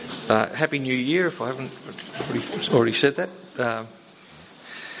Happy New Year, if I haven't already said that.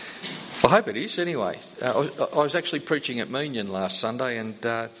 I hope it is, anyway. I was actually preaching at Meenian last Sunday, and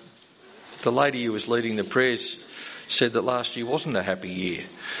the lady who was leading the prayers said that last year wasn't a happy year.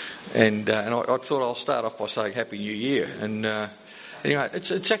 And I thought I'll start off by saying Happy New Year. And anyway,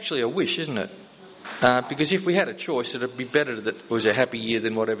 it's actually a wish, isn't it? Because if we had a choice, it'd be better that it was a happy year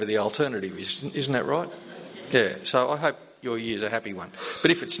than whatever the alternative is. Isn't that right? Yeah, so I hope your year's a happy one. But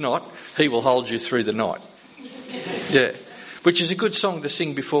if it's not, He will hold you through the night. Yeah, which is a good song to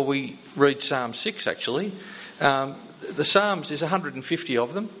sing before we read Psalm 6, actually. The Psalms, there's 150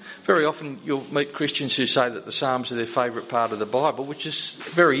 of them. Very often you'll meet Christians who say that the Psalms are their favourite part of the Bible, which is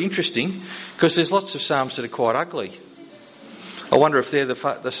very interesting because there's lots of Psalms that are quite ugly. I wonder if they're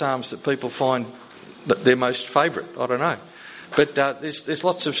the Psalms that people find that they're most favourite. I don't know. But there's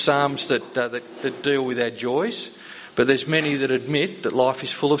lots of Psalms that deal with our joys, but there's many that admit that life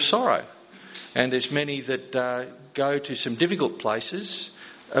is full of sorrow. And there's many that go to some difficult places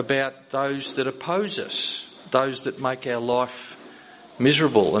about those that oppose us, those that make our life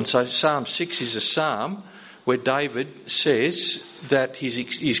miserable. And so Psalm 6 is a psalm where David says that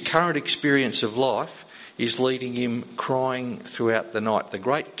his current experience of life is leading him crying throughout the night. The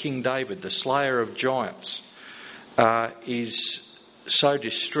great King David, the slayer of giants, is so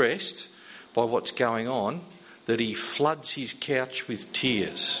distressed by what's going on that he floods his couch with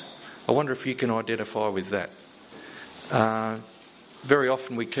tears. I wonder if you can identify with that. Very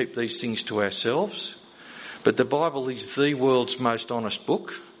often we keep these things to ourselves, but the Bible is the world's most honest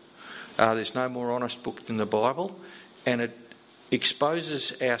book. There's no more honest book than the Bible, and it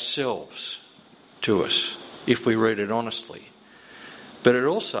exposes ourselves to us if we read it honestly. But it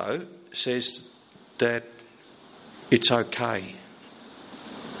also says that it's okay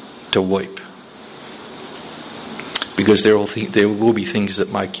to weep, because there will be things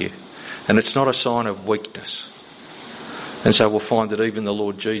that make you, and it's not a sign of weakness. And so we'll find that even the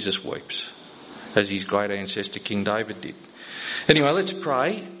Lord Jesus weeps, as his great ancestor King David did. Anyway, let's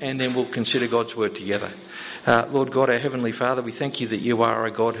pray and then we'll consider God's word together. Lord God, our Heavenly Father, we thank you that you are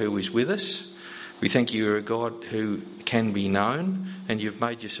a God who is with us. We thank you you're a God who can be known, and you've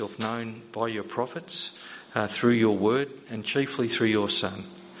made yourself known by your prophets through your word and chiefly through your Son.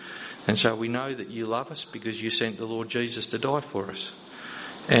 And so we know that you love us because you sent the Lord Jesus to die for us.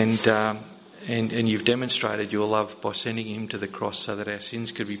 And you've demonstrated your love by sending him to the cross so that our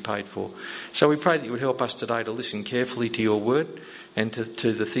sins could be paid for. So we pray that you would help us today to listen carefully to your word and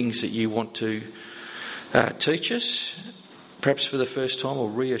to the things that you want to teach us, perhaps for the first time, or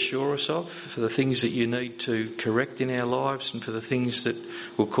reassure us of, for the things that you need to correct in our lives and for the things that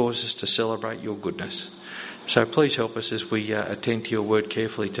will cause us to celebrate your goodness. So please help us as we attend to your word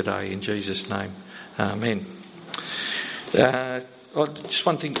carefully today, in Jesus' name. Amen. Just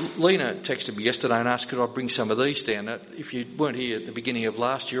one thing, Lena texted me yesterday and asked could I bring some of these down. If you weren't here at the beginning of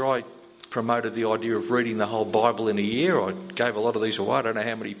last year, I promoted the idea of reading the whole Bible in a year. I gave a lot of these away. I don't know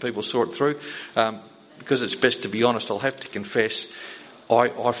how many people saw it through. Because it's best to be honest, I'll have to confess,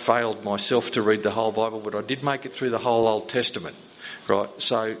 I failed myself to read the whole Bible, but I did make it through the whole Old Testament. Right,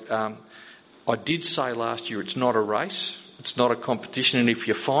 so I did say last year it's not a race. It's not a competition, and if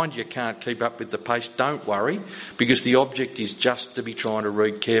you find you can't keep up with the pace, don't worry, because the object is just to be trying to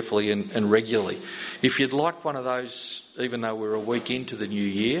read carefully and regularly. If you'd like one of those, even though we're a week into the new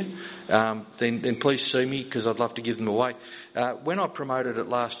year, then please see me, because I'd love to give them away. When I promoted it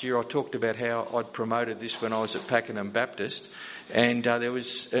last year, I talked about how I'd promoted this when I was at Pakenham Baptist, and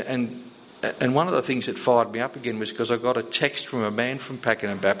and one of the things that fired me up again was because I got a text from a man from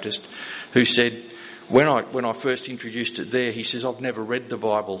Pakenham Baptist who said, when I first introduced it there, he says, I've never read the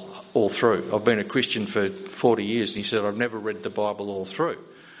Bible all through. I've been a Christian for 40 years, and he said, I've never read the Bible all through.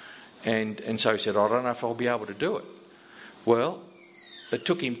 And so he said, I don't know if I'll be able to do it. Well, it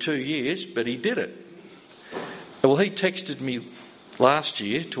took him 2 years, but he did it. Well, he texted me last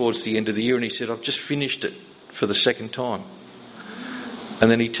year, towards the end of the year, and he said, I've just finished it for the second time. And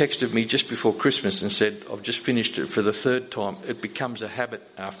then he texted me just before Christmas and said, I've just finished it for the third time. It becomes a habit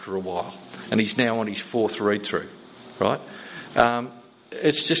after a while. And he's now on his fourth read-through, right?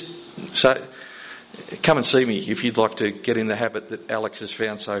 It's just, so come and see me if you'd like to get in the habit that Alex has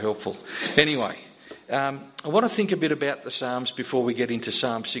found so helpful. Anyway, I want to think a bit about the Psalms before we get into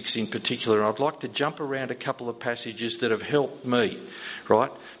Psalm 6 in particular. I'd like to jump around a couple of passages that have helped me,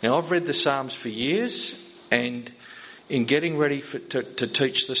 right? Now, I've read the Psalms for years, and in getting ready to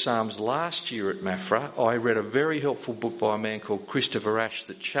teach the Psalms last year at Mafra, I read a very helpful book by a man called Christopher Ash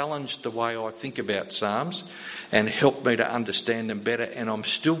that challenged the way I think about Psalms and helped me to understand them better, and I'm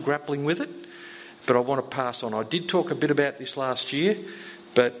still grappling with it, but I want to pass on. I did talk a bit about this last year,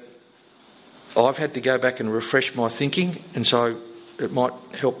 but I've had to go back and refresh my thinking, and so it might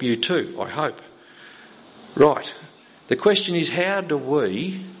help you too, I hope. Right. The question is, how do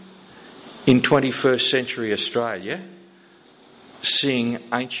we, in 21st century Australia, sing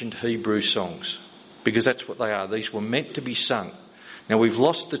ancient Hebrew songs? Because that's what they are. These were meant to be sung. Now, we've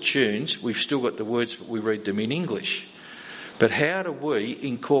lost the tunes. We've still got the words, but we read them in English. But how do we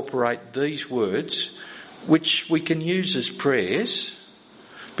incorporate these words, which we can use as prayers,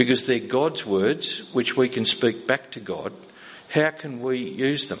 because they're God's words, which we can speak back to God? How can we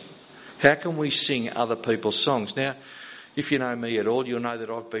use them? How can we sing other people's songs? Now, if you know me at all, you'll know that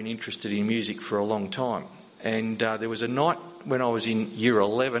I've been interested in music for a long time. And there was a night when I was in year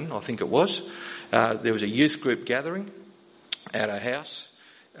 11, I think it was, there was a youth group gathering at a house,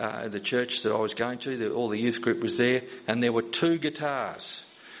 the church that I was going to. All the youth group was there, and there were 2 guitars.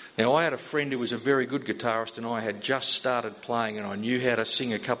 Now, I had a friend who was a very good guitarist, and I had just started playing, and I knew how to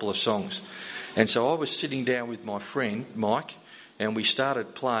sing a couple of songs. And so I was sitting down with my friend, Mike, and we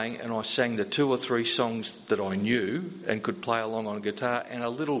started playing, and I sang the 2 or 3 songs that I knew and could play along on guitar, and a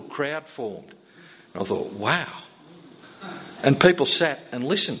little crowd formed. And I thought, wow. And people sat and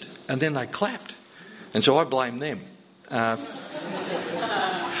listened, and then they clapped. And so I blamed them.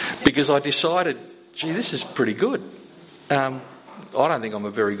 Because I decided, gee, this is pretty good. I don't think I'm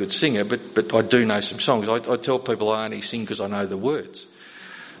a very good singer, but I do know some songs. I tell people I only sing because I know the words.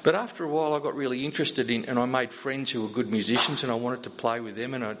 But after a while I got really interested in, and I made friends who were good musicians, and I wanted to play with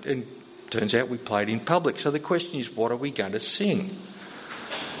them, and it turns out we played in public. So the question is, what are we going to sing?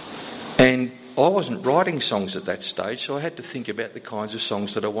 And I wasn't writing songs at that stage, so I had to think about the kinds of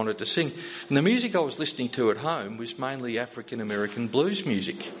songs that I wanted to sing. And the music I was listening to at home was mainly African American blues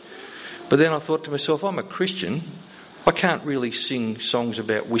music. But then I thought to myself, I'm a Christian, I can't really sing songs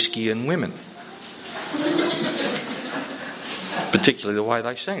about whiskey and women. Particularly the way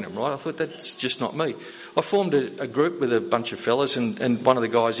they sang them, right? I thought, that's just not me. I formed a group with a bunch of fellas, and one of the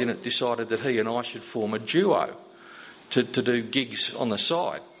guys in it decided that he and I should form a duo to do gigs on the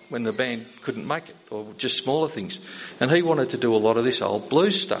side when the band couldn't make it, or just smaller things. And he wanted to do a lot of this old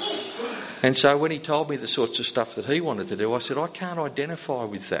blues stuff. And so when he told me the sorts of stuff that he wanted to do, I said, I can't identify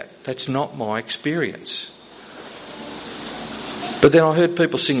with that. That's not my experience. But then I heard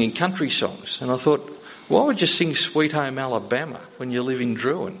people singing country songs, and I thought, why would you sing Sweet Home Alabama when you live in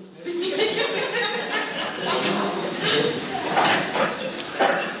Druin?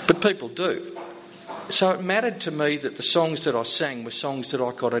 But people do. So it mattered to me that the songs that I sang were songs that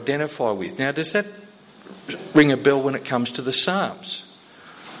I could identify with. Now, does that ring a bell when it comes to the Psalms?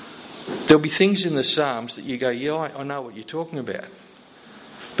 There'll be things in the Psalms that you go, yeah, I know what you're talking about.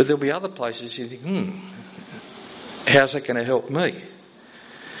 But there'll be other places you think, how's that going to help me?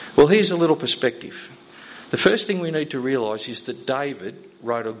 Well, here's a little perspective. The first thing we need to realise is that David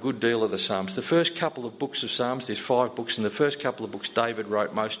wrote a good deal of the Psalms. The first couple of books of Psalms, there's 5 books, and the first couple of books, David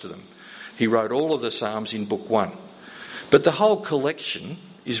wrote most of them. He wrote all of the Psalms in book 1. But the whole collection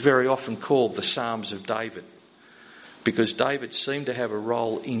is very often called the Psalms of David, because David seemed to have a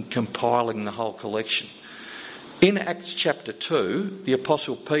role in compiling the whole collection. In Acts chapter 2, the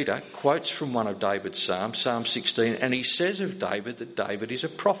Apostle Peter quotes from one of David's Psalms, Psalm 16, and he says of David that David is a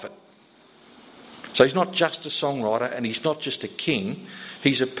prophet. So he's not just a songwriter, and he's not just a king.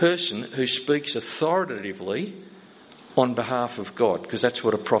 He's a person who speaks authoritatively on behalf of God, because that's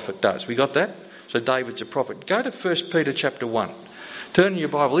what a prophet does. We got that? So David's a prophet. Go to 1 Peter chapter 1. Turn your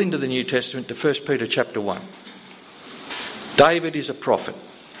Bible into the New Testament to 1 Peter chapter 1. David is a prophet.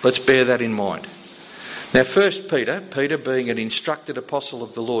 Let's bear that in mind. Now, 1 Peter being an instructed apostle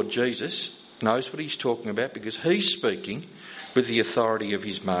of the Lord Jesus, knows what he's talking about because he's speaking with the authority of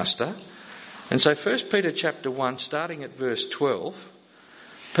his master. And so 1 Peter chapter 1, starting at verse 12,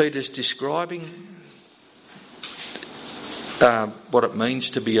 Peter's describing what it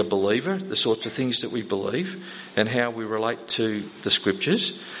means to be a believer, the sorts of things that we believe, and how we relate to the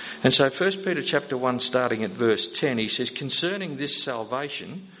scriptures. And so 1 Peter chapter 1, starting at verse 10, he says, concerning this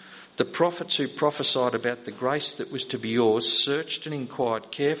salvation, the prophets who prophesied about the grace that was to be yours searched and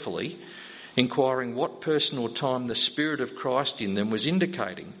inquired carefully, inquiring what person or time the Spirit of Christ in them was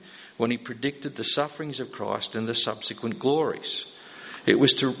indicating when he predicted the sufferings of Christ and the subsequent glories. It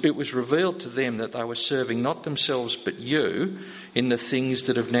was revealed to them that they were serving not themselves but you in the things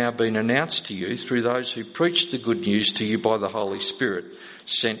that have now been announced to you through those who preached the good news to you by the Holy Spirit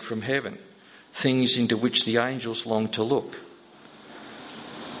sent from heaven, things into which the angels long to look.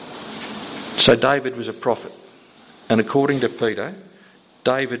 So David was a prophet, and according to Peter,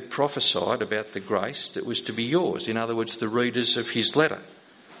 David prophesied about the grace that was to be yours, in other words, the readers of his letter.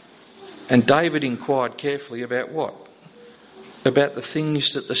 And David inquired carefully about what? about the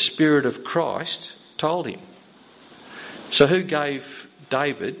things that the Spirit of Christ told him. So who gave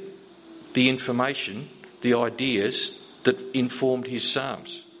David the information, the ideas that informed his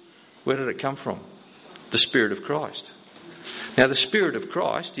Psalms? Where did it come from? The Spirit of Christ. Now the Spirit of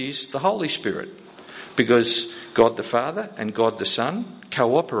Christ is the Holy Spirit, because God the Father and God the Son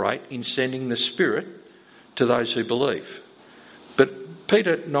cooperate in sending the Spirit to those who believe. But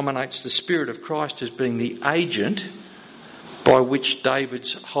Peter nominates the Spirit of Christ as being the agent by which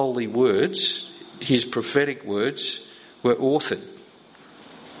David's holy words, his prophetic words, were authored.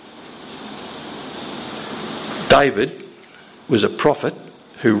 David was a prophet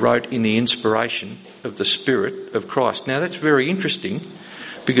who wrote in the inspiration of the Spirit of Christ. Now that's very interesting,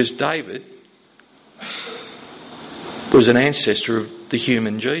 because David was an ancestor of the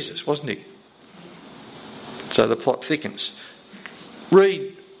human Jesus, wasn't he? So the plot thickens.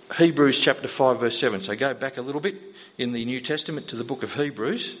 Read Hebrews chapter 5 verse 7. So go back a little bit in the New Testament to the book of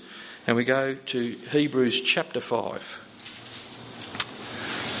Hebrews, and we go to Hebrews chapter 5.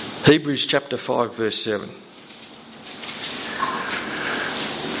 Hebrews chapter 5 verse 7.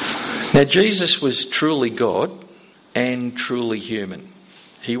 Now Jesus was truly God and truly human.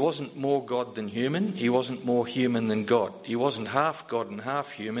 He wasn't more God than human. He wasn't more human than God. He wasn't half God and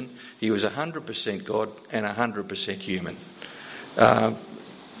half human. He was 100% God and 100% human.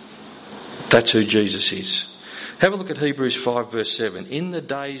 That's who Jesus is. Have a look at Hebrews 5 verse 7. In the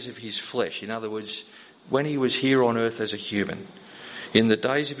days of his flesh, in other words, when he was here on earth as a human, in the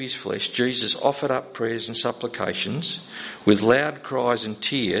days of his flesh, Jesus offered up prayers and supplications with loud cries and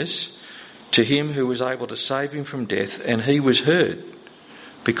tears to him who was able to save him from death, and he was heard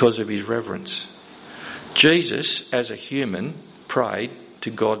because of his reverence. Jesus, as a human, prayed to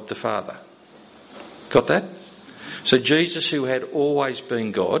God the Father. Got that? So Jesus, who had always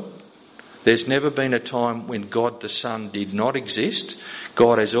been God, there's never been a time when God the Son did not exist.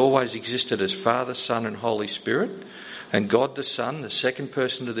 God has always existed as Father, Son and Holy Spirit. And God the Son, the second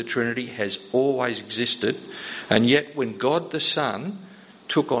person of the Trinity, has always existed. And yet when God the Son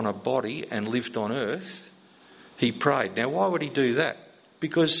took on a body and lived on earth, he prayed. Now why would he do that?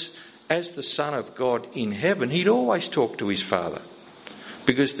 Because as the Son of God in heaven, he'd always talk to his Father.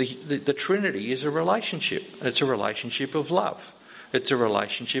 Because the Trinity is a relationship. It's a relationship of love. It's a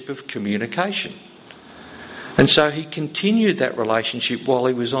relationship of communication. And so he continued that relationship while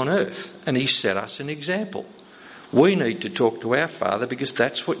he was on earth, and he set us an example. We need to talk to our Father, because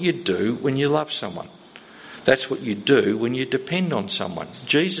that's what you do when you love someone. That's what you do when you depend on someone.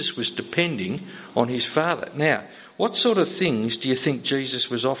 Jesus was depending on his Father. Now, what sort of things do you think Jesus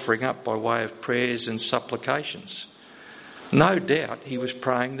was offering up by way of prayers and supplications? No doubt he was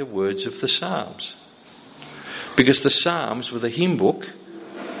praying the words of the Psalms, because the Psalms were the hymn book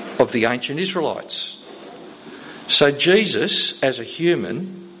of the ancient Israelites. So Jesus, as a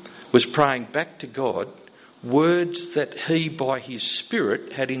human, was praying back to God words that he, by his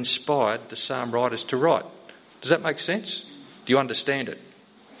Spirit, had inspired the psalm writers to write. Does that make sense? Do you understand it?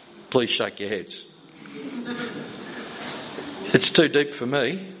 Please shake your heads. It's too deep for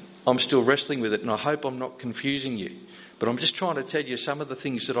me. I'm still wrestling with it, and I hope I'm not confusing you. But I'm just trying to tell you some of the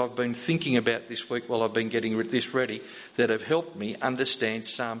things that I've been thinking about this week while I've been getting this ready that have helped me understand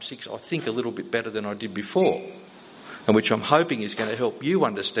Psalm 6, I think, a little bit better than I did before, and which I'm hoping is going to help you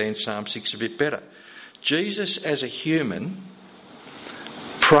understand Psalm 6 a bit better. Jesus, as a human,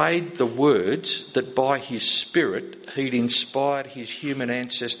 prayed the words that by his Spirit he'd inspired his human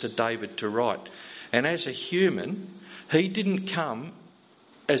ancestor David to write. And as a human, he didn't come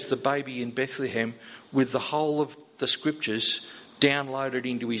as the baby in Bethlehem with the whole of the scriptures downloaded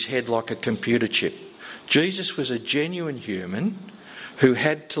into his head like a computer chip. Jesus was a genuine human who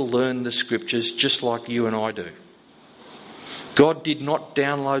had to learn the scriptures just like you and I do. God did not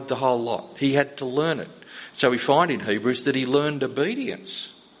download the whole lot. He had to learn it. So we find in Hebrews that he learned obedience.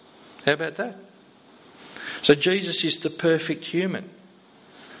 How about that? So Jesus is the perfect human.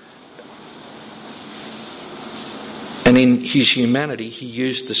 And in his humanity, he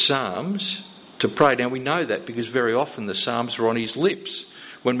used the Psalms to pray. Now we know that because very often the Psalms are on his lips.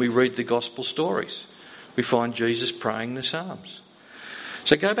 When we read the gospel stories, we find Jesus praying the Psalms.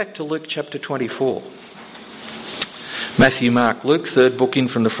 So go back to Luke chapter 24. Matthew, Mark, Luke, third book in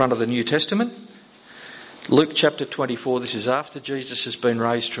from the front of the New Testament. Luke chapter 24, this is after Jesus has been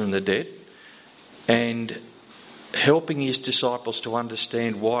raised from the dead, and helping his disciples to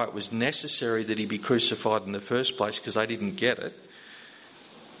understand why it was necessary that he be crucified in the first place, because they didn't get it,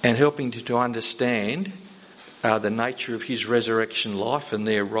 and helping to understand the nature of his resurrection life and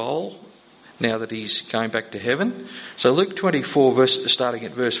their role now that he's going back to heaven. So Luke 24, starting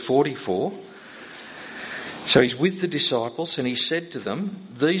at verse 44, So he's with the disciples and he said to them,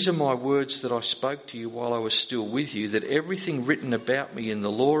 "These are my words that I spoke to you while I was still with you, that everything written about me in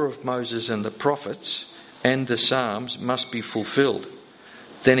the law of Moses and the prophets and the Psalms must be fulfilled."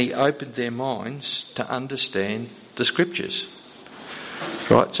 Then he opened their minds to understand the scriptures.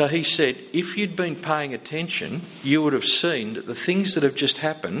 Right, so he said, if you'd been paying attention, you would have seen that the things that have just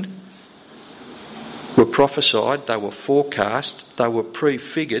happened were prophesied, they were forecast, they were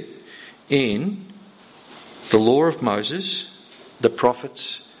prefigured in the law of Moses, the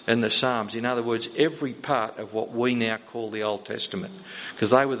prophets and the Psalms. In other words, every part of what we now call the Old Testament, because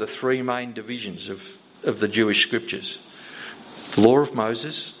they were the three main divisions of the Jewish scriptures. The law of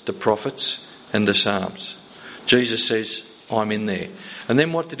Moses, the prophets and the Psalms. Jesus says, I'm in there. And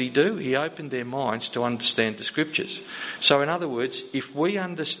then what did he do? He opened their minds to understand the scriptures. So in other words, if we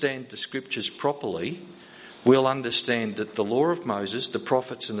understand the scriptures properly, we'll understand that the law of Moses, the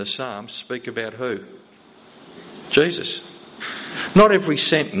prophets and the Psalms speak about who? Jesus. Not every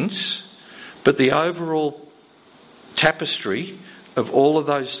sentence, but the overall tapestry of all of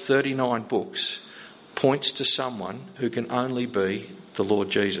those 39 books points to someone who can only be the Lord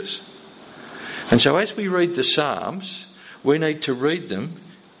Jesus. And so as we read the Psalms, we need to read them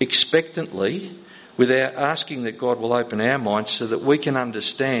expectantly without asking that God will open our minds so that we can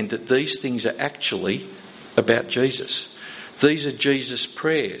understand that these things are actually about Jesus. These are Jesus'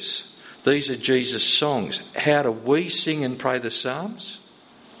 prayers. These are Jesus' songs. How do we sing and pray the Psalms?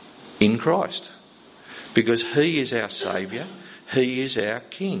 In Christ. Because he is our Saviour. He is our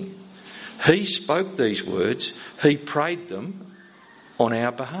King. He spoke these words. He prayed them on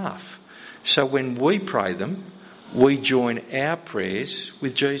our behalf. So when we pray them, we join our prayers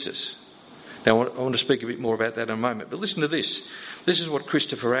with Jesus. Now, I want to speak a bit more about that in a moment, but listen to this. This is what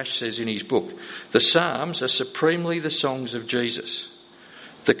Christopher Ash says in his book. The Psalms are supremely the songs of Jesus.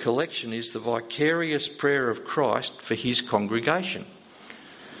 The collection is the vicarious prayer of Christ for his congregation.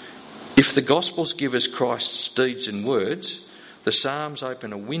 If the Gospels give us Christ's deeds and words, the Psalms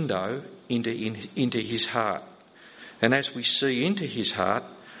open a window into his heart. And as we see into his heart,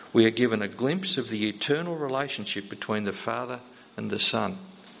 we are given a glimpse of the eternal relationship between the Father and the Son.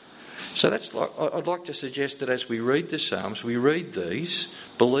 So I'd like to suggest that as we read the Psalms, we read these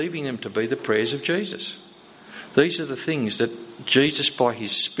believing them to be the prayers of Jesus. These are the things that Jesus, by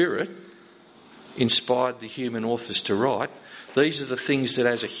his Spirit, inspired the human authors to write. These are the things that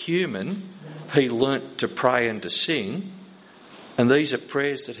as a human he learnt to pray and to sing. And these are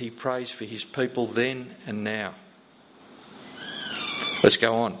prayers that he prays for his people then and now. Let's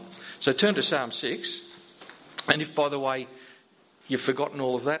go on. So turn to Psalm 6. And if, by the way, you've forgotten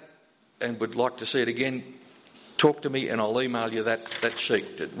all of that and would like to see it again, talk to me and I'll email you that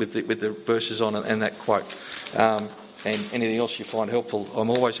sheet with the verses on it and that quote. And anything else you find helpful, I'm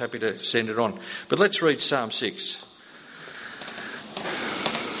always happy to send it on. But let's read Psalm 6.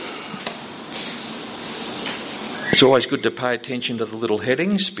 It's always good to pay attention to the little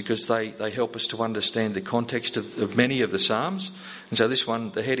headings because they help us to understand the context of many of the Psalms. And so this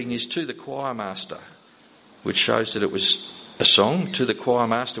one, the heading is To the Choir Master, which shows that it was a song. To the Choir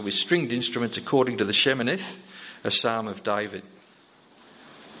Master with stringed instruments according to the Sheminith, a psalm of David.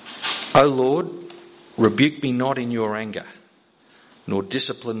 O Lord, rebuke me not in your anger, nor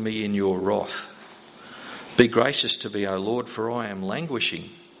discipline me in your wrath. Be gracious to me, O Lord, for I am languishing.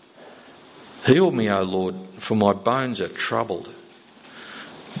 Heal me, O Lord, for my bones are troubled.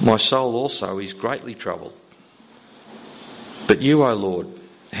 My soul also is greatly troubled. But you, O Lord,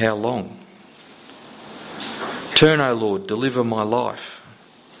 how long? Turn, O Lord, deliver my life.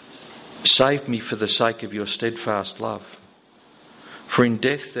 Save me for the sake of your steadfast love. For in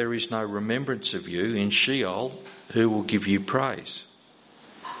death there is no remembrance of you. In Sheol, who will give you praise?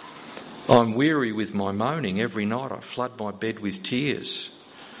 I'm weary with my moaning. Every night I flood my bed with tears.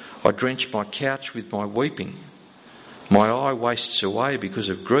 I drench my couch with my weeping. My eye wastes away because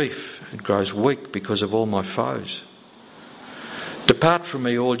of grief. It grows weak because of all my foes. Depart from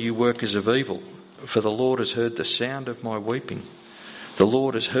me, all you workers of evil, for the Lord has heard the sound of my weeping. The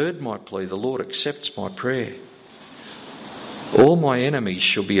Lord has heard my plea. The Lord accepts my prayer. All my enemies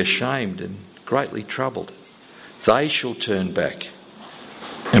shall be ashamed and greatly troubled. They shall turn back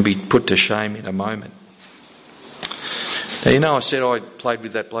and be put to shame in a moment. Now, I said I played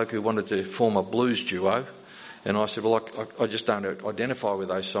with that bloke who wanted to form a blues duo, and I said, well, I just don't identify with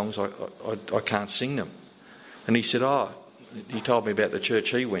those songs. I can't sing them. And he said, he told me about the church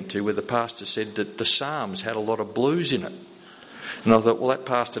he went to where the pastor said that the Psalms had a lot of blues in it. And I thought, well, that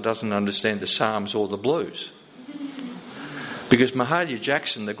pastor doesn't understand the Psalms or the blues. Because Mahalia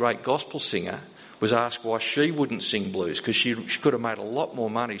Jackson, the great gospel singer, was asked why she wouldn't sing blues, because she could have made a lot more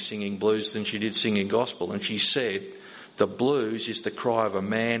money singing blues than she did singing gospel. And she said, the blues is the cry of a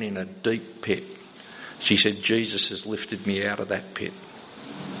man in a deep pit. She said, Jesus has lifted me out of that pit.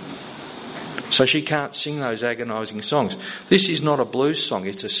 So she can't sing those agonising songs. This is not a blues song,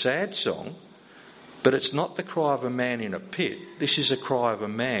 it's a sad song, but it's not the cry of a man in a pit. This is a cry of a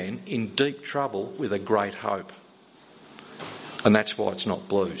man in deep trouble with a great hope. And that's why it's not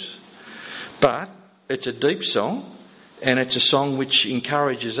blues. But it's a deep song, and it's a song which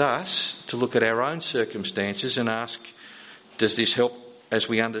encourages us to look at our own circumstances and ask, does this help as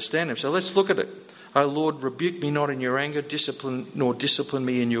we understand them? So let's look at it. O Lord, rebuke me not in your anger, discipline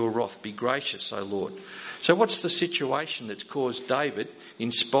me in your wrath. Be gracious, O Lord. So what's the situation that's caused David,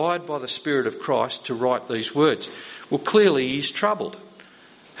 inspired by the Spirit of Christ, to write these words? Well, clearly he's troubled.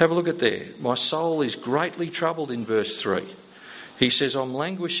 Have a look at there. My soul is greatly troubled in verse 3. He says, I'm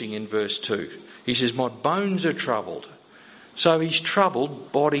languishing in verse 2. He says, my bones are troubled. So he's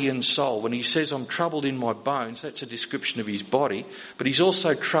troubled, body and soul. When he says, I'm troubled in my bones, that's a description of his body, but he's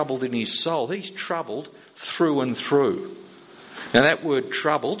also troubled in his soul. He's troubled through and through. Now that word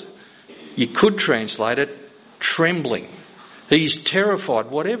troubled, you could translate it trembling. He's terrified.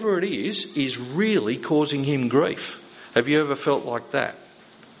 Whatever it is really causing him grief. Have you ever felt like that?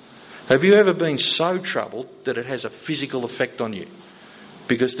 Have you ever been so troubled that it has a physical effect on you?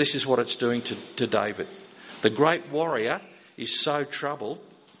 Because this is what it's doing to David. The great warrior is so troubled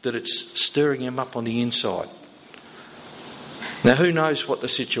that it's stirring him up on the inside. Now, who knows what the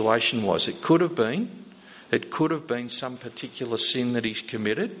situation was? It could have been some particular sin that he's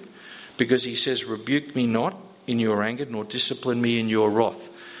committed, because he says, rebuke me not in your anger, nor discipline me in your wrath.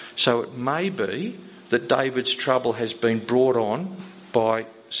 So it may be that David's trouble has been brought on by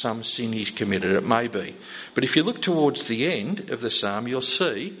some sin he's committed. It may be. But if you look towards the end of the psalm, you'll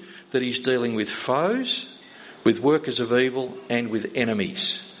see that he's dealing with foes, with workers of evil, and with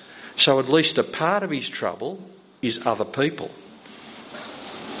enemies. So at least a part of his trouble is other people.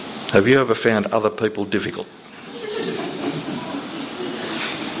 Have you ever found other people difficult?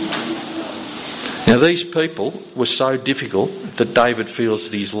 Now these people were so difficult that David feels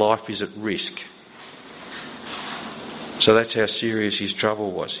that his life is at risk. So that's how serious his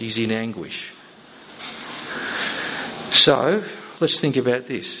trouble was. He's in anguish. So let's think about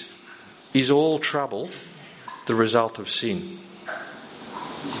this. Is all trouble the result of sin?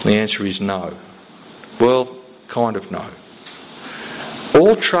 The answer is no. Well, kind of no.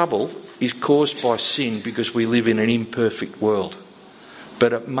 All trouble is caused by sin because we live in an imperfect world.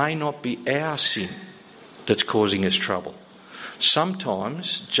 But it may not be our sin that's causing us trouble.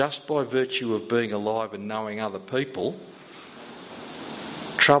 Sometimes, just by virtue of being alive and knowing other people,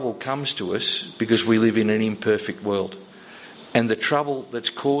 trouble comes to us because we live in an imperfect world. And the trouble that's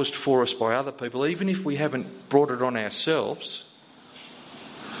caused for us by other people, even if we haven't brought it on ourselves,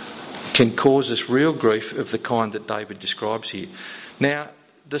 can cause us real grief of the kind that David describes here. Now,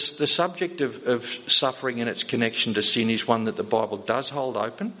 the subject of suffering and its connection to sin is one that the Bible does hold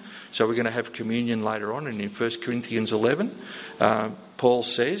open. So we're going to have communion later on, and in 1 Corinthians 11, Paul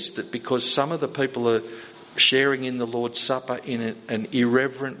says that because some of the people are sharing in the Lord's Supper in an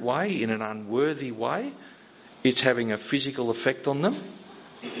irreverent way, in an unworthy way, it's having a physical effect on them,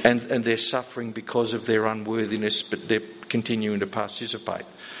 and they're suffering because of their unworthiness, but they're continuing to participate.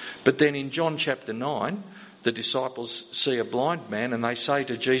 But then in John chapter 9, the disciples see a blind man and they say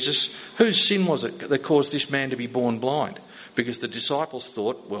to Jesus, whose sin was it that caused this man to be born blind? Because the disciples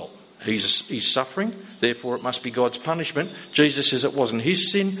thought, well, he's suffering, therefore it must be God's punishment. Jesus says it wasn't his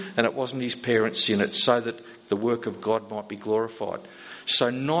sin and it wasn't his parents' sin. It's so that the work of God might be glorified.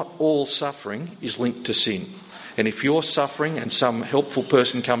 So not all suffering is linked to sin. And if you're suffering and some helpful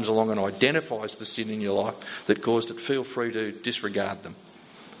person comes along and identifies the sin in your life that caused it, feel free to disregard them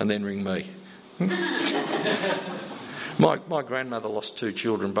and then ring me. My grandmother lost 2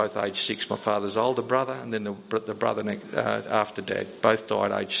 children, both aged 6. My father's older brother and then the brother after Dad. Both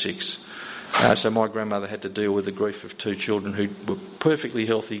died aged 6. So my grandmother had to deal with the grief of 2 children who were perfectly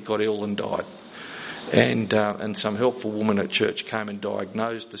healthy, got ill and died. And some helpful woman at church came and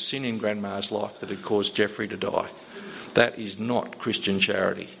diagnosed the sin in Grandma's life that had caused Jeffrey to die. That is not Christian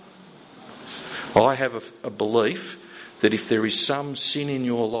charity. I have a belief that if there is some sin in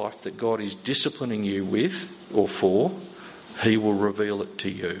your life that God is disciplining you with or for, he will reveal it to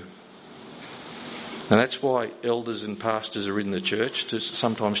you. And that's why elders and pastors are in the church, to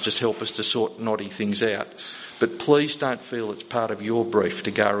sometimes just help us to sort knotty things out. But please don't feel it's part of your brief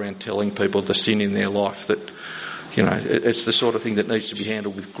to go around telling people the sin in their life. That, you know, it's the sort of thing that needs to be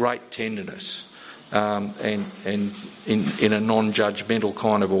handled with great tenderness and in a non-judgmental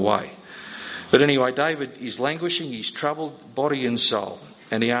kind of a way. But anyway, David is languishing, he's troubled body and soul,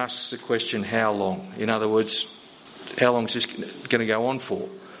 and he asks the question, how long? In other words, how long is this going to go on for?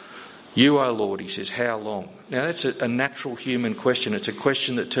 You, O Lord, he says, how long? Now that's a natural human question. It's a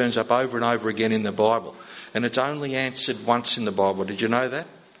question that turns up over and over again in the Bible. And it's only answered once in the Bible. Did you know that?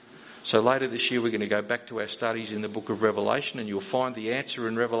 So later this year we're going to go back to our studies in the book of Revelation, and you'll find the answer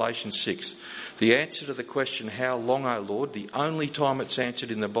in Revelation 6. The answer to the question, how long, O Lord, the only time it's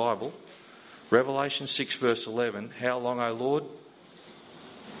answered in the Bible, Revelation 6 verse 11, how long, O Lord?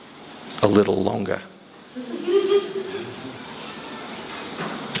 A little longer.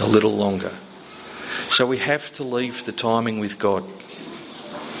 A little longer. So we have to leave the timing with God.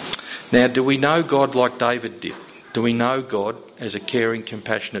 Now, do we know God like David did? Do we know God as a caring,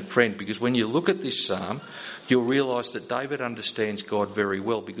 compassionate friend? Because when you look at this psalm, you'll realise that David understands God very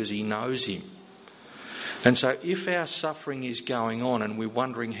well because he knows him. And so if our suffering is going on and we're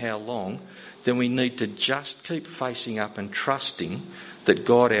wondering how long, then we need to just keep facing up and trusting that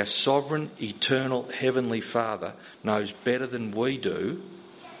God, our sovereign, eternal, heavenly Father, knows better than we do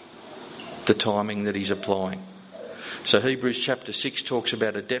the timing that he's applying. So Hebrews chapter 6 talks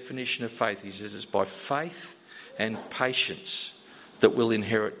about a definition of faith. He says it's by faith and patience that we'll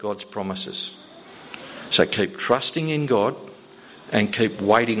inherit God's promises. So keep trusting in God and keep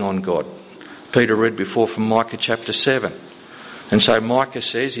waiting on God. Peter read before from Micah chapter 7. And so Micah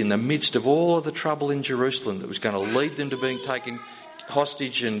says, in the midst of all of the trouble in Jerusalem that was going to lead them to being taken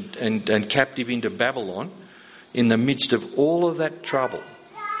hostage and captive into Babylon, in the midst of all of that trouble,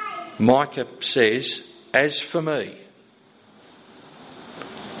 Micah says, as for me,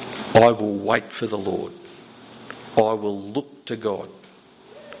 I will wait for the Lord. I will look to God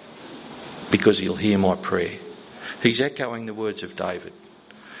because he'll hear my prayer. He's echoing the words of David.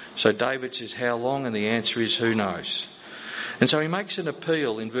 So David says, how long? And the answer is, who knows? And so he makes an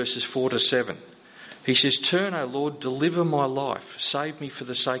appeal in verses 4 to 7. He says, turn, O Lord, deliver my life. Save me for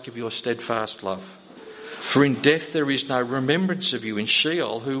the sake of your steadfast love. For in death there is no remembrance of you. In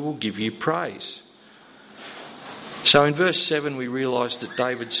Sheol, who will give you praise? So in verse 7 we realise that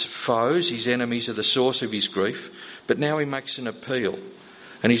David's foes, his enemies, are the source of his grief. But now he makes an appeal.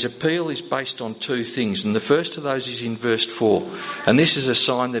 And his appeal is based on two things. And the first of those is in verse 4. And this is a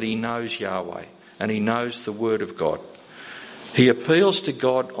sign that he knows Yahweh and he knows the word of God. He appeals to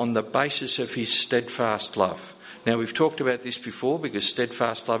God on the basis of his steadfast love. Now we've talked about this before because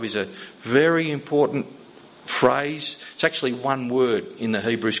steadfast love is a very important phrase. It's actually one word in the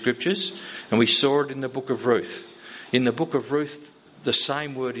Hebrew Scriptures, and we saw it in the book of Ruth. In the book of Ruth, the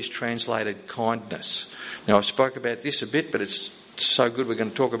same word is translated kindness. Now I spoke about this a bit, but it's so good we're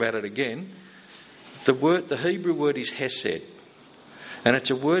going to talk about it again. The Hebrew word is hesed, and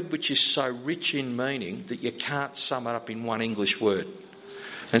it's a word which is so rich in meaning that you can't sum it up in one English word.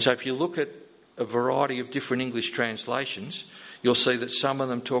 And so if you look at a variety of different English translations, you'll see that some of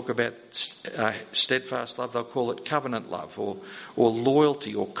them talk about steadfast love. They'll call it covenant love or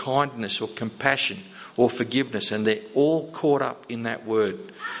loyalty or kindness or compassion or forgiveness, and they're all caught up in that word.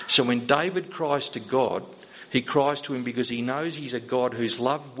 So when David cries to God, he cries to him because he knows he's a God whose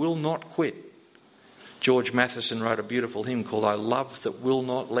love will not quit. George Matheson wrote a beautiful hymn called "O Love That Will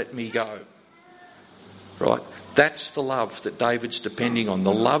Not Let Me Go." Right? That's the love that David's depending on,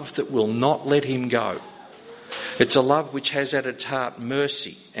 the love that will not let him go. It's a love which has at its heart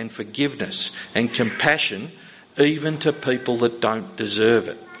mercy and forgiveness and compassion even to people that don't deserve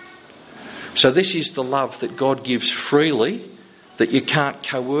it. So this is the love that God gives freely, that you can't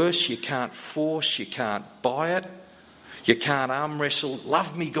coerce, you can't force, you can't buy it, you can't arm wrestle.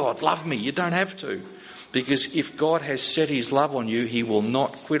 Love me, God, love me. You don't have to. Because if God has set his love on you, he will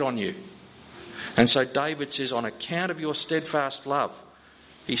not quit on you. And so David says, on account of your steadfast love,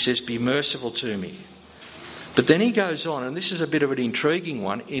 he says, be merciful to me. But then he goes on, and this is a bit of an intriguing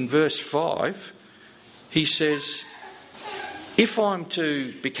one. In verse 5, he says, if I'm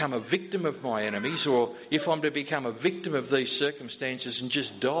to become a victim of my enemies, or if I'm to become a victim of these circumstances and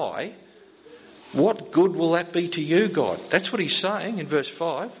just die, what good will that be to you, God? That's what he's saying in verse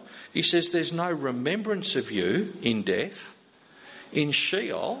 5. He says there's no remembrance of you in death. In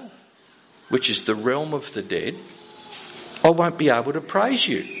Sheol, which is the realm of the dead, I won't be able to praise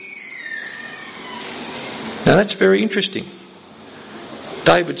you. Now that's very interesting.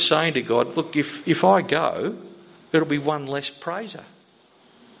 David's saying to God, look, if I go, it'll be one less praiser.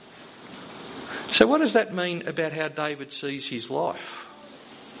 So what does that mean about how David sees his life?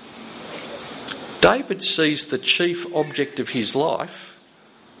 David sees the chief object of his life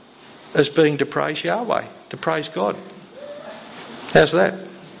as being to praise Yahweh, to praise God. How's that?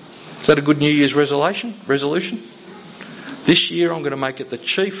 Is that a good New Year's resolution? The This year I'm going to make it the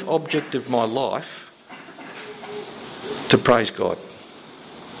chief object of my life to praise God.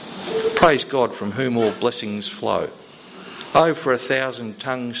 Praise God from whom all blessings flow. Oh, for 1,000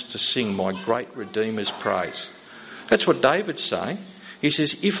 tongues to sing my great Redeemer's praise. That's what David's saying. He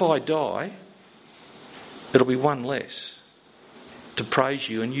says, if I die, it'll be one less to praise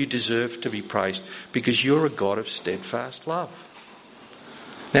you, and you deserve to be praised because you're a God of steadfast love.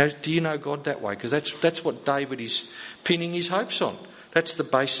 Now, do you know God that way? Because that's what David is pinning his hopes on. That's the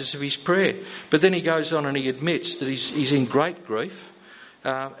basis of his prayer. But then he goes on and he admits that he's in great grief,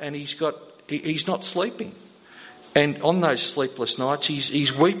 and he's not sleeping. And on those sleepless nights,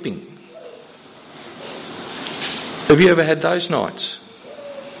 he's weeping. Have you ever had those nights?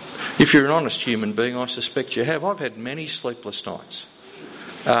 If you're an honest human being, I suspect you have. I've had many sleepless nights.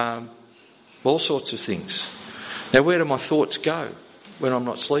 All sorts of things. Now, where do my thoughts go when I'm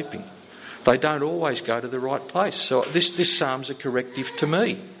not sleeping? They don't always go to the right place. So this psalm's a corrective to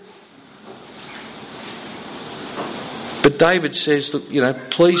me. But David says that,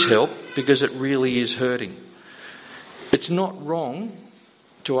 please help, because it really is hurting. It's not wrong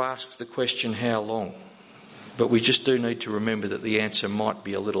to ask the question, how long? But we just do need to remember that the answer might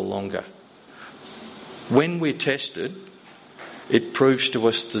be a little longer. When we're tested, it proves to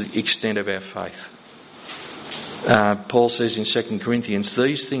us the extent of our faith. Paul says in 2 Corinthians,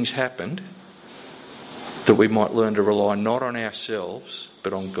 these things happened that we might learn to rely not on ourselves,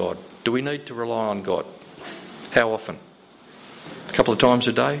 but on God. Do we need to rely on God? How often? A couple of times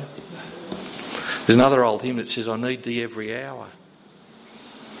a day? There's another old hymn that says, I need thee every hour.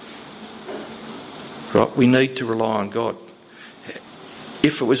 Right? We need to rely on God.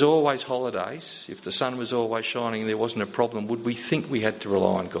 If it was always holidays, if the sun was always shining and there wasn't a problem, would we think we had to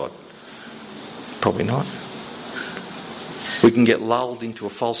rely on God? Probably not. We can get lulled into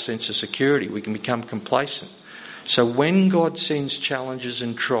a false sense of security. We can become complacent. So when God sends challenges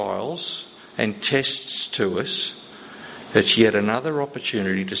and trials and tests to us, it's yet another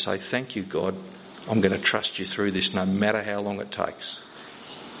opportunity to say, thank you, God. I'm going to trust you through this no matter how long it takes.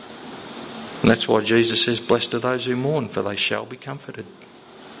 And that's why Jesus says, blessed are those who mourn, for they shall be comforted.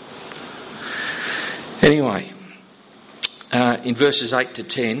 Anyway, in verses 8 to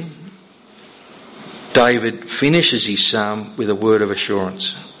 10, David finishes his psalm with a word of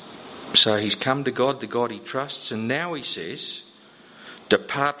assurance. So he's come to God, the God he trusts, and now he says,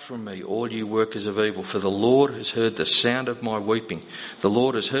 depart from me, all you workers of evil, for the Lord has heard the sound of my weeping. The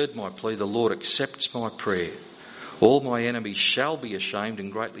Lord has heard my plea. The Lord accepts my prayer. All my enemies shall be ashamed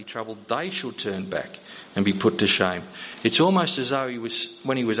and greatly troubled. They shall turn back and be put to shame. It's almost as though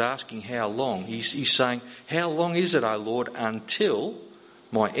when he was asking how long, he's saying, how long is it, O Lord, until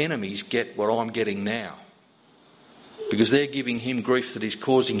my enemies get what I'm getting now? Because they're giving him grief that is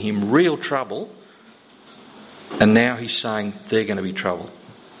causing him real trouble. And now he's saying they're going to be troubled.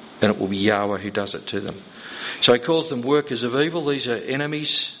 And it will be Yahweh who does it to them. So he calls them workers of evil. These are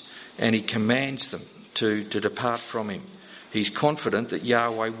enemies. And he commands them to depart from him. He's confident that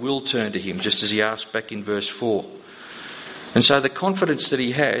Yahweh will turn to him, just as he asked back in verse 4. And so the confidence that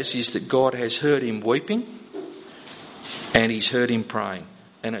he has is that God has heard him weeping and he's heard him praying.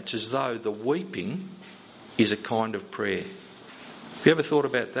 And it's as though the weeping is a kind of prayer. Have you ever thought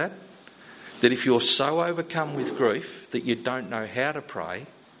about that? That if you're so overcome with grief that you don't know how to pray,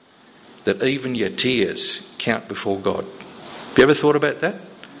 that even your tears count before God. Have you ever thought about that?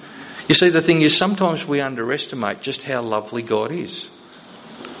 You see, the thing is, sometimes we underestimate just how lovely God is.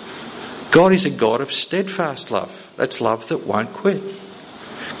 God is a God of steadfast love. That's love that won't quit.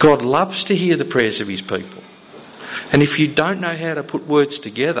 God loves to hear the prayers of his people. And if you don't know how to put words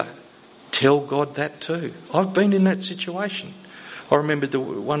together, tell God that too. I've been in that situation. I remember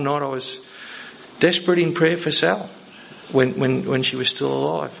one night I was desperate in prayer for Sal when she was still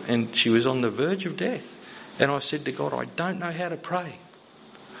alive and she was on the verge of death. And I said to God, I don't know how to pray.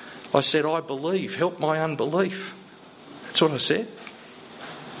 I said, I believe, help my unbelief. That's what I said.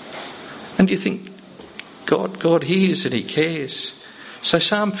 And you think, God hears and he cares. So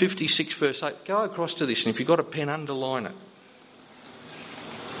Psalm 56 verse 8, go across to this, and if you've got a pen, underline it.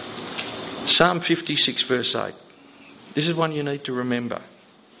 Psalm 56 verse 8. This is one you need to remember.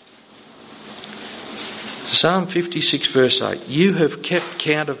 Psalm 56 verse 8. You have kept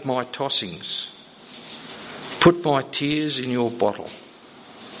count of my tossings. Put my tears in your bottle.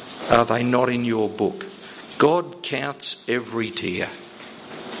 Are they not in your book? God counts every tear.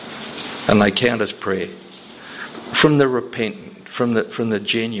 And they count as prayer. From the repentant, from the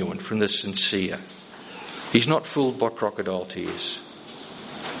genuine, from the sincere. He's not fooled by crocodile tears.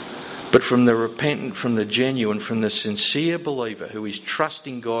 but from the repentant, from the genuine, from the sincere believer who is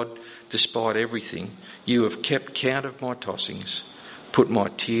trusting God despite everything. You have kept count of my tossings, put my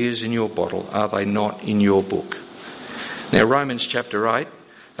tears in your bottle. Are they not in your book? Now, Romans chapter 8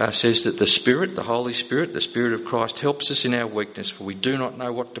 says that the Spirit, the Holy Spirit, the Spirit of Christ helps us in our weakness, for we do not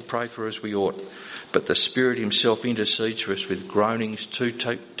know what to pray for as we ought. But the Spirit himself intercedes for us with groanings too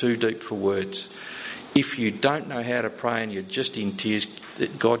deep for words. If you don't know how to pray and you're just in tears,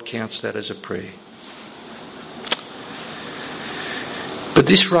 God counts that as a prayer. But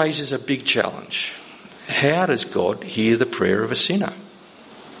this raises a big challenge. How does God hear the prayer of a sinner?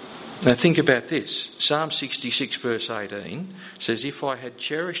 Now think about this. Psalm 66 verse 18 says, if I had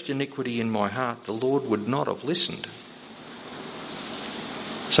cherished iniquity in my heart, the Lord would not have listened.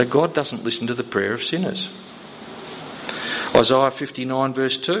 So God doesn't listen to the prayer of sinners. Isaiah 59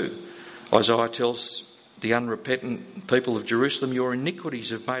 verse 2. Isaiah tells the unrepentant people of Jerusalem, your iniquities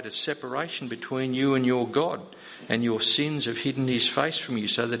have made a separation between you and your God, and your sins have hidden his face from you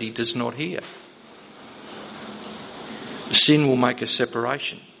so that he does not hear. Sin will make a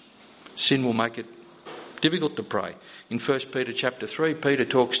separation. Sin will make it difficult to pray. In 1 Peter chapter 3, Peter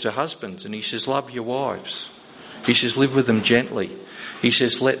talks to husbands and he says, love your wives. He says, live with them gently. He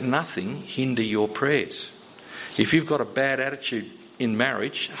says, let nothing hinder your prayers. If you've got a bad attitude in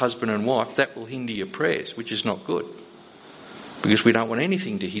marriage, husband and wife, that will hinder your prayers, which is not good. Because we don't want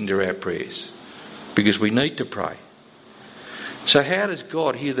anything to hinder our prayers. Because we need to pray. So how does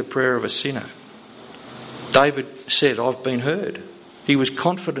God hear the prayer of a sinner? David said, I've been heard. He was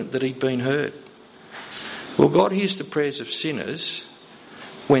confident that he'd been heard. Well, God hears the prayers of sinners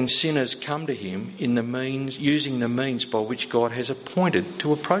when sinners come to him using the means by which God has appointed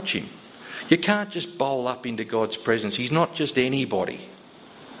to approach him. You can't just bowl up into God's presence. He's not just anybody.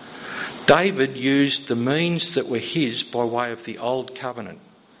 David used the means that were his by way of the old covenant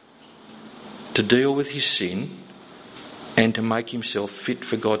to deal with his sin and to make himself fit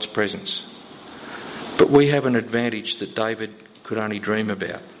for God's presence. But we have an advantage that David could only dream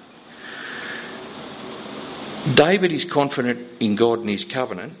about. David is confident in God and his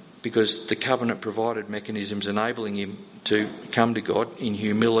covenant because the covenant provided mechanisms enabling him to come to God in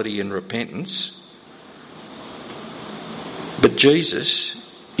humility and repentance. But Jesus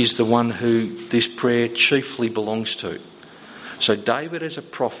is the one who this prayer chiefly belongs to. So David as a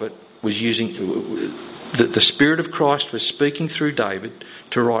prophet was using... The Spirit of Christ was speaking through David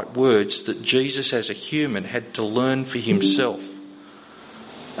to write words that Jesus as a human had to learn for himself.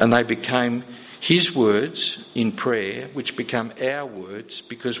 And they became his words in prayer, which become our words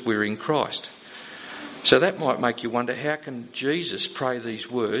because we're in Christ. So that might make you wonder, how can Jesus pray these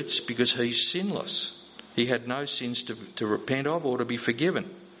words? Because he's sinless. He had no sins to repent of or to be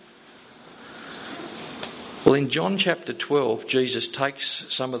forgiven. Well, in John chapter 12, Jesus takes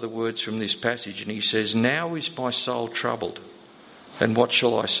some of the words from this passage and he says, now is my soul troubled. And what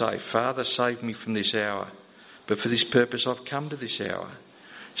shall I say? Father, save me from this hour. But for this purpose I've come to this hour.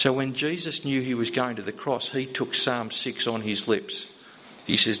 So when Jesus knew he was going to the cross, he took Psalm 6 on his lips.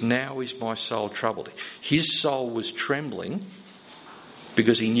 He says, now is my soul troubled. His soul was trembling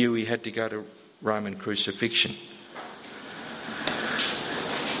because he knew he had to go to Roman crucifixion.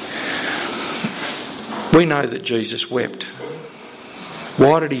 We know that Jesus wept.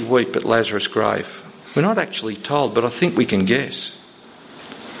 Why did he weep at Lazarus' grave? We're not actually told, but I think we can guess.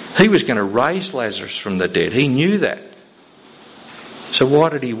 He was going to raise Lazarus from the dead. He knew that. So why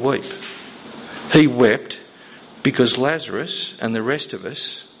did he weep? He wept because Lazarus and the rest of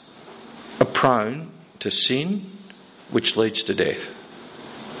us are prone to sin, which leads to death.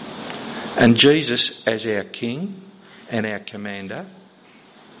 And Jesus, as our King and our Commander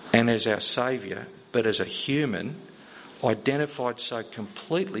and as our Saviour, but as a human, identified so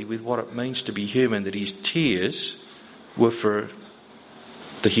completely with what it means to be human that his tears were for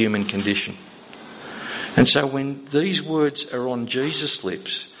the human condition. And so when these words are on Jesus'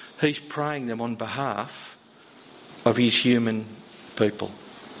 lips, he's praying them on behalf of his human people,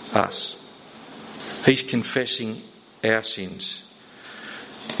 us. He's confessing our sins.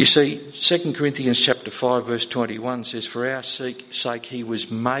 You see, 2 Corinthians chapter 5 verse 21 says, for our sake he was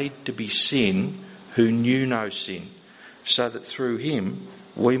made to be sin who knew no sin, so that through him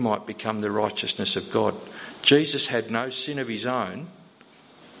we might become the righteousness of God. Jesus had no sin of his own.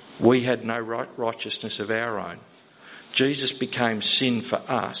 We had no righteousness of our own. Jesus became sin for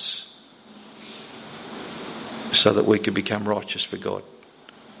us so that we could become righteous for God.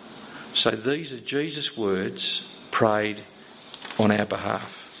 So these are Jesus' words prayed on our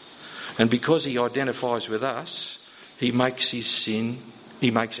behalf. And because he identifies with us, he makes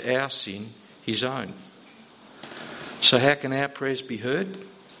our sin his own. So how can our prayers be heard?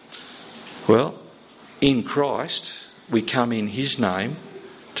 Well, in Christ, we come in his name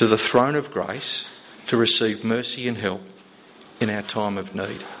to the throne of grace to receive mercy and help in our time of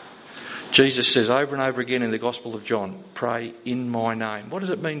need. Jesus says over and over again in the Gospel of John, pray in my name. What does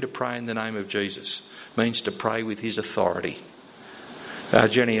it mean to pray in the name of Jesus? It means to pray with his authority.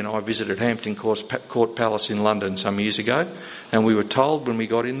 Jenny and I visited Hampton Court Palace in London some years ago, and we were told when we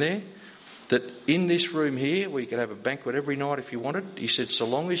got in there that in this room here, we could have a banquet every night if you wanted. He said, so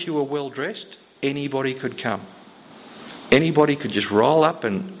long as you were well dressed, anybody could come. Anybody could just roll up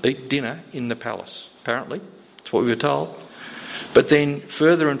and eat dinner in the palace, apparently. That's what we were told. But then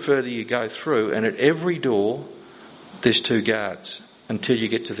further and further you go through, and at every door there's 2 guards until you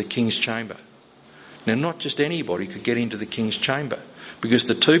get to the king's chamber. Now, not just anybody could get into the king's chamber, because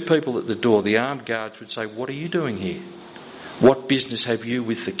the 2 people at the door, the armed guards, would say, what are you doing here? What business have you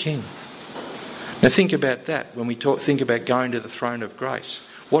with the king? Now think about that when we think about going to the throne of grace.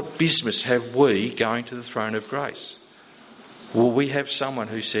 What business have we going to the throne of grace? Well, we have someone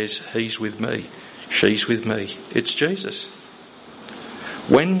who says, he's with me, she's with me. It's Jesus.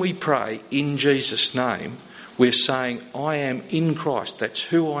 When we pray in Jesus' name, we're saying, I am in Christ. That's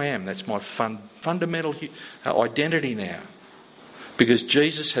who I am. That's my fundamental identity now. Because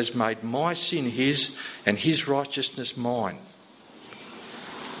Jesus has made my sin his and his righteousness mine.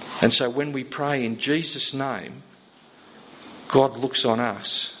 And so when we pray in Jesus' name, God looks on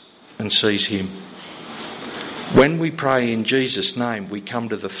us and sees him. When we pray in Jesus' name, we come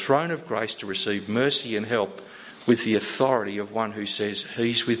to the throne of grace to receive mercy and help with the authority of one who says,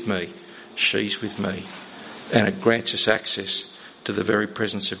 he's with me, she's with me. And it grants us access to the very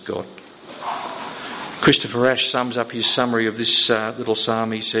presence of God. Christopher Ash sums up his summary of this little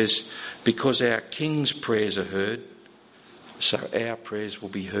psalm. He says, because our King's prayers are heard, so our prayers will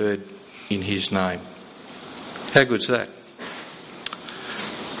be heard in his name. How good's that?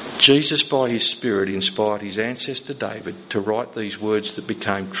 Jesus, by his Spirit, inspired his ancestor David to write these words that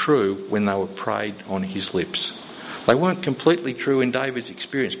became true when they were prayed on his lips. They weren't completely true in David's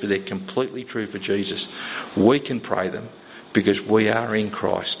experience, but they're completely true for Jesus. We can pray them because we are in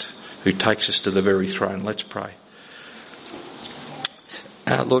Christ, who takes us to the very throne. Let's pray.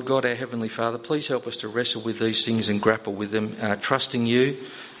 Lord God, our Heavenly Father, please help us to wrestle with these things and grapple with them, trusting you,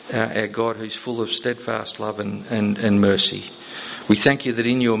 our God, who's full of steadfast love and mercy. We thank you that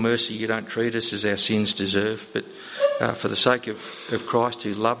in your mercy you don't treat us as our sins deserve, but for the sake of Christ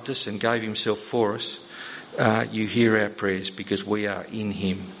who loved us and gave himself for us, you hear our prayers because we are in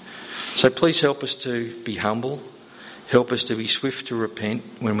him. So please help us to be humble. Help us to be swift to repent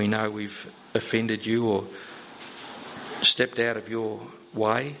when we know we've offended you or stepped out of your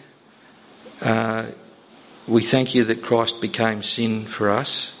way. We thank you that Christ became sin for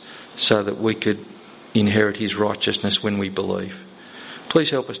us so that we could inherit his righteousness when we believe. Please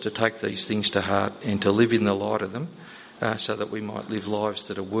help us to take these things to heart and to live in the light of them so that we might live lives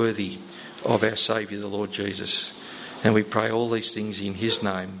that are worthy of our Saviour, the Lord Jesus. And we pray all these things in his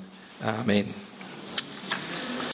name. Amen.